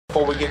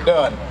Before we get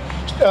done,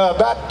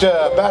 about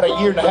a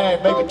year and a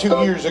half, maybe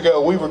 2 years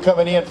ago, we were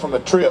coming in from a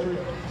trip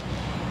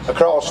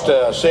across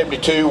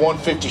 72,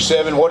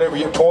 157, whatever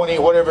 20,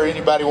 whatever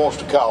anybody wants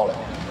to call it.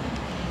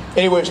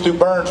 Anyway, it's through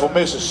Burnsville,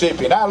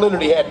 Mississippi, and I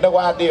literally had no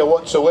idea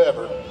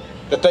whatsoever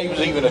that there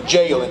was even a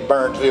jail in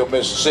Burnsville,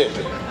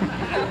 Mississippi,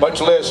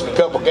 much less than a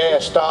couple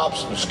gas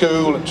stops and a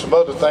school and some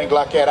other things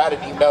like that. I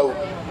didn't even know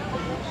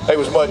there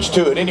was much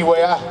to it.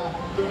 Anyway, I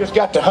just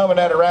got to humming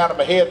that around in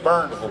my head.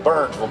 Burnsville.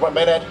 I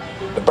mean,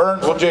 the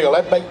Burnsville jail.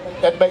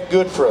 That'd make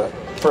good for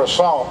a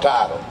song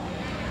title.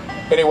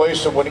 Anyway,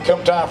 so when it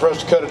come time for us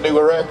to cut a new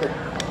record,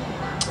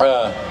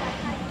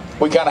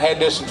 we kind of had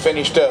this and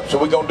finished up. So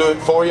we're gonna do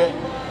it for you.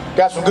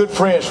 Got some good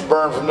friends from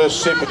Burnsville,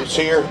 Mississippi that's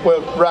here.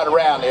 Well, right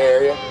around the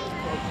area.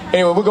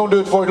 Anyway, we're gonna do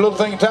it for you. A little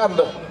thing entitled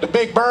 "The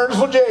Big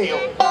Burnsville Jail."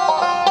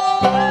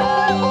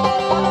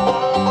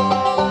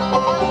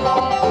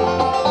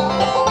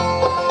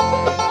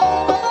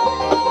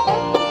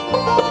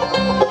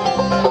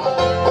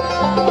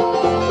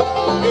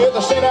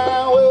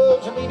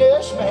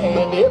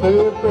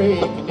 Ever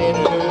breaking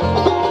into her.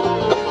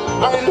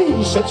 Or at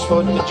least that's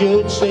what the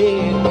judge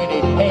said when he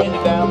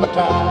handed down the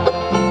time.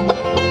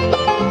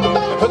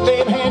 They put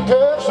them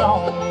handcuffs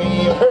on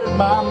me and hurt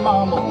my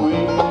mama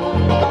with.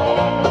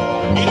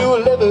 You do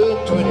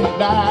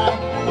 11/29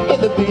 in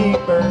the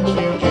big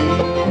Burnsville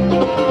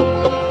jail.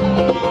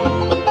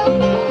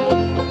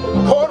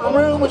 The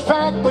courtroom was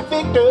packed with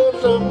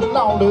victims of the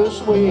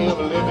lawless way of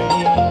living.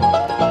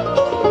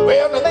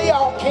 Well, now they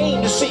all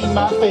came to see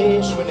my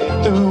face when they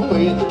threw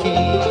away the key.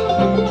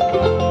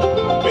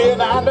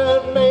 Well, I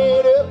done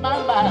made up my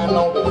mind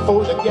long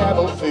before the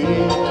gavel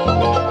fell.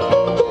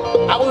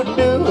 I wouldn't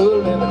do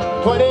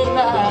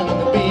 11/29 in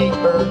the big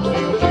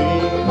Burnsville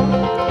jail.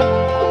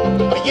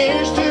 A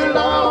year's too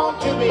long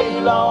to be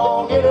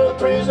long in a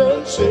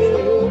prison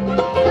cell.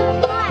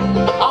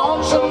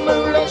 On some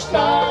moonless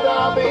night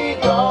I'll be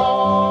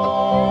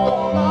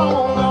gone.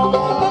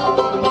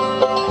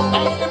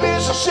 Ain't the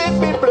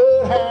Mississippi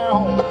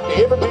bloodhound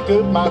ever pick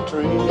up my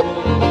trail.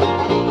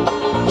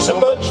 So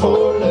much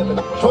for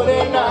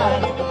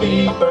 11/29 in the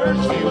big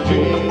Burnsville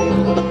jail.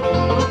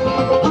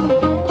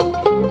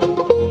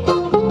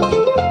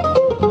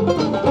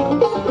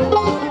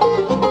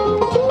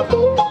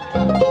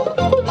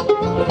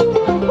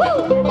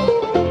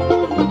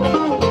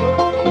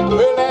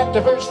 Well, at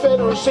the first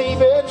federal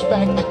savings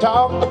bank, they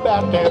talked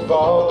about their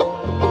fall.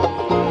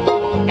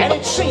 And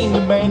it seemed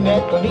the man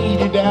that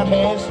pleaded out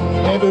has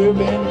never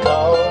been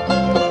called.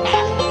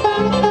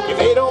 If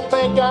they don't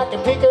think I can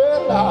pick a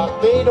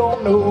lock, they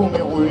don't know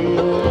me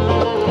well.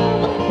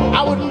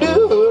 I wouldn't do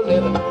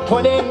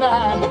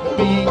 11/29 in the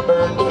big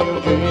Burnsville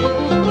jail.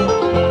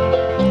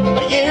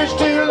 A year's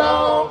too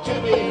long to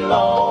be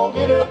long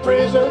in a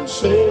prison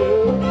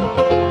cell.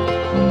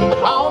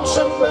 On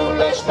some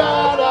moonless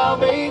night I'll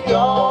be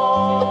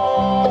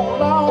gone,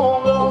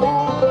 gone.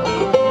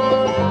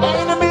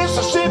 Ain't the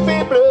Mississippi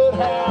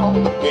bloodhound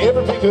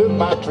ever pick up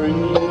my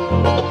trail.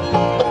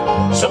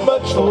 So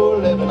much for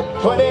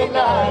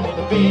 11/29 in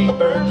the big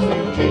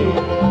Burnsville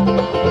jail.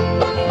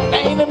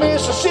 Ain't the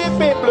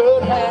Mississippi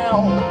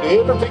bloodhound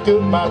ever pick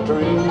up my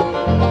trail.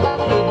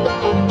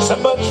 So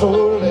much for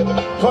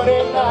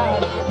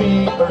 11/29 in the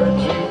big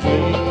Burnsville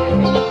jail.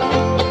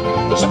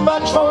 So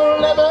much for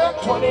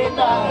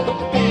 11/29 in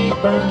the big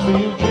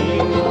Burnsville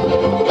jail.